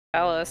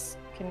Alice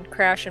can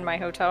crash in my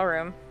hotel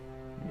room.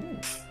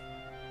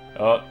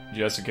 Oh,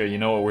 Jessica, you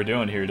know what we're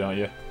doing here, don't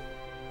you?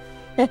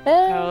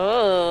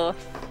 Oh,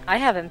 I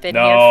haven't been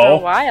here for a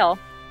while.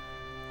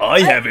 I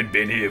haven't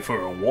been here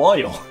for a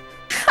while.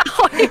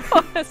 Oh, you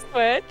want to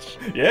switch?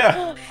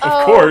 Yeah,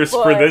 of course.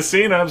 Boy. For this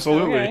scene,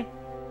 absolutely. Okay.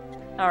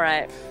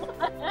 Alright.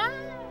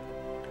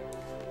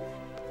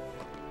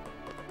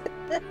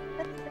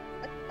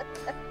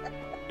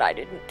 I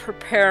didn't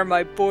prepare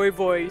my boy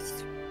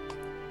voice.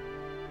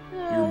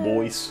 Your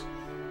voice.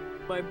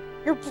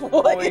 Your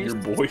voice. Your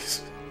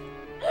voice.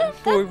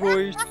 Boy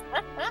voice.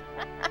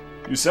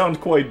 You sound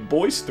quite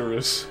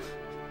boisterous.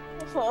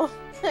 Oh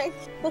my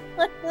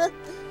God.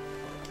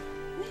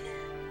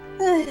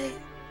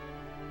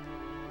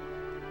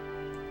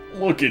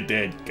 Look at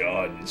that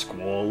garden,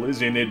 Squall.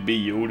 Isn't it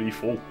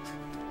beautiful?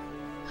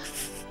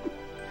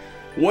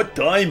 What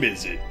time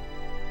is it?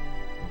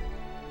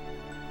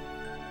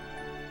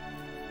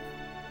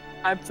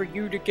 Time for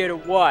you to get a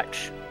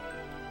watch.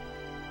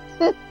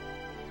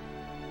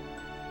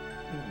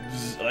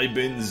 I've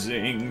been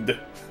zinged.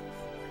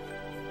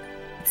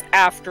 It's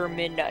after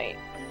midnight.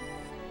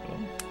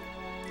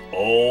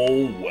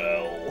 Oh,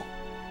 well.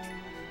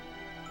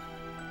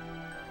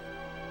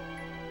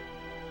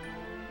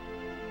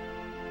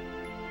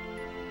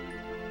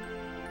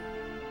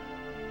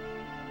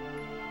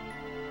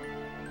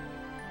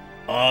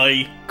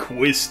 I,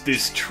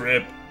 Quistis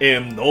Trip,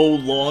 am no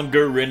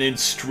longer an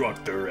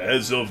instructor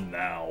as of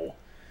now.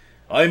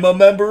 I'm a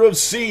member of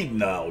Seed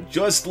now,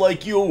 just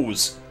like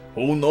yous.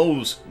 Who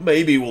knows,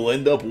 maybe we'll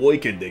end up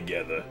working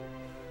together.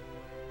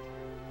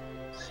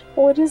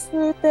 What is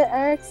with the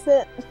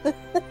accent?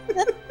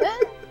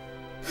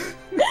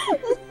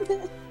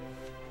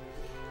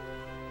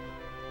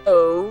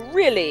 Oh,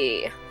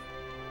 really?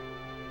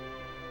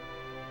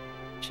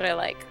 Should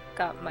I,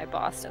 got my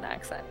Boston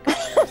accent?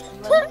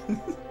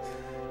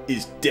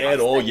 Is that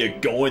all you're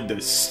going to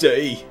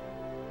say?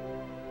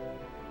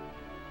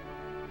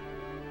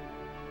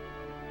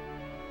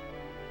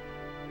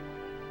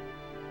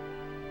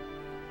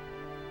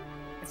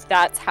 If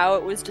that's how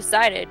it was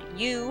decided,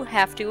 you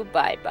have to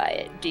abide by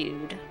it,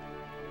 dude.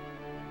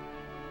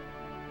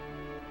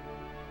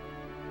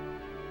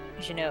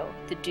 As you know,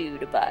 the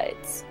dude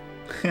abides.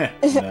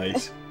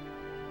 Nice.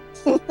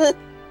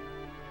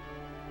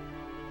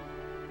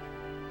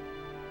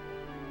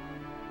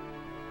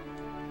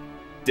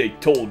 They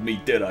told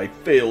me that I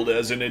failed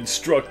as an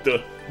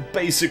instructor.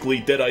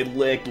 Basically, that I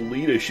lacked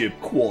leadership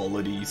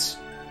qualities.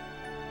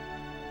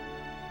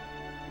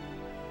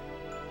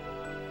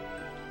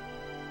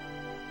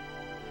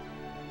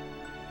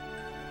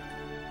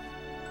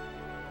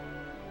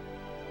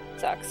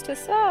 Sucks to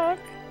suck.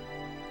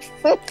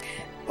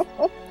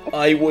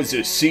 I was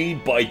a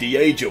seed by the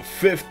age of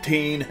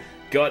 15,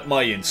 got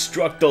my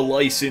instructor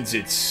license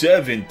at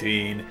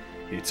 17.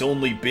 It's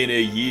only been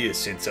a year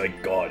since I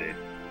got it.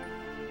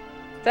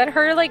 Is that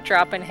her,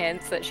 dropping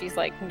hints that she's,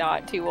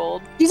 not too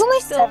old? She's only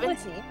Still,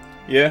 17.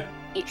 Yeah,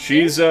 18?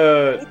 she's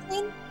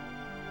 18?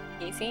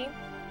 18?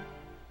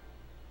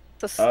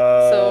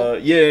 So,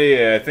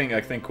 yeah, I think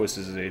Quistis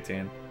is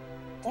 18.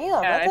 Damn,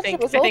 Yeah, I thought she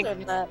was older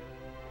than that.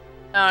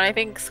 and I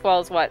think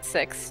Squall's,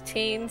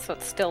 16, so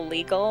it's still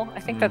legal. I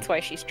think that's why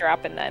she's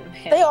dropping them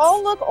hints. They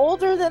all look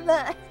older than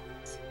that.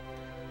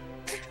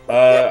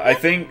 I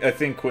think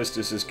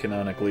Quistis is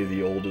canonically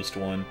the oldest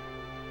one.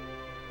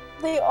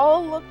 They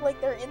all look like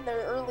they're in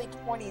their early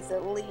 20s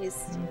at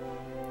least.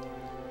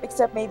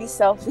 Except maybe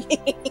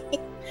Selfie.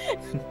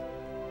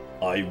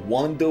 I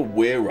wonder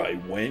where I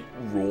went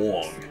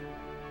wrong.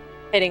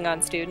 Hitting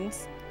on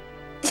students.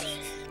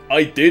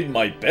 I did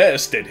my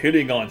best at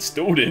hitting on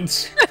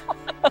students.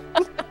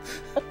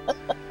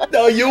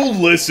 Now you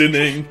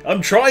listening?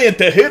 I'm trying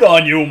to hit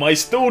on you, my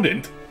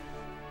student.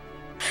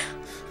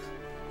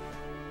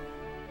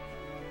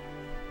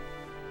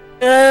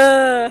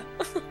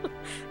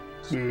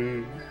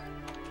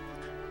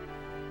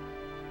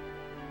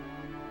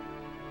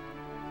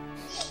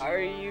 Are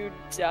you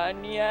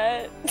done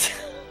yet?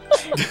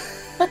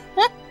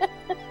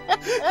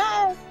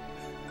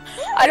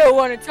 I don't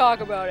want to talk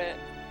about it.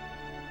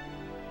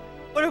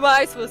 What am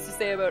I supposed to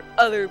say about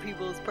other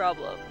people's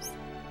problems?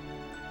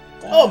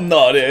 I'm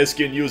not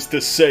asking yous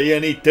to say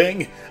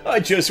anything. I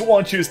just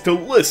want yous to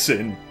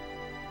listen.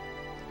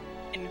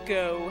 And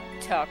go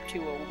talk to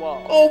a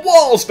wall. A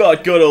wall's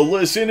not gonna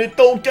listen. It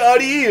don't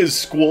got ears,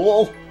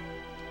 Squall.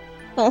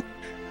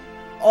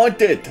 Aren't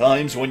there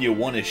times when you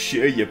want to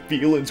share your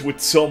feelings with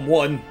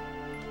someone?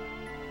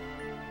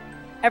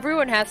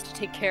 Everyone has to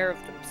take care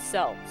of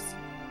themselves.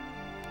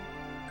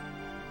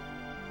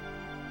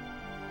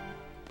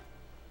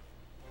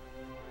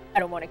 I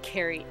don't want to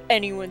carry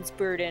anyone's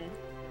burden.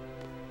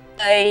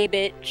 Hey,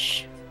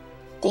 bitch.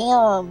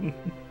 Damn.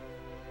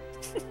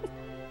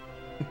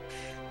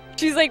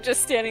 She's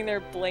just standing there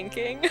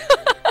blinking.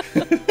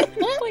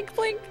 Blink,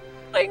 blink,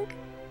 blink.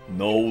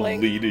 No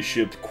Blink.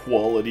 leadership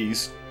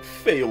qualities.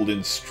 Failed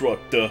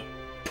instructor.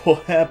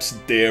 Perhaps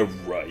they're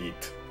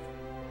right.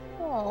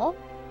 Aw.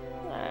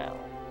 Wow.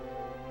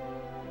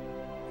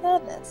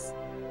 Goodness.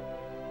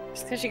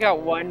 Just because she got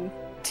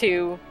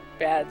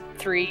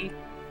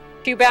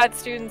two bad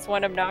students,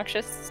 one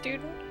obnoxious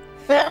student.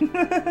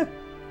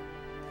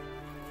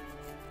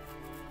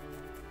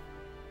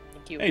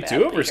 Hey, Bad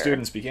two of her leader.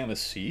 students became a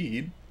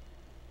seed.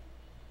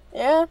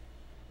 Yeah.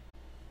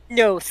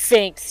 No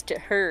thanks to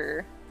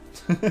her.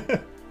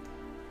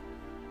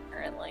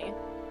 Apparently.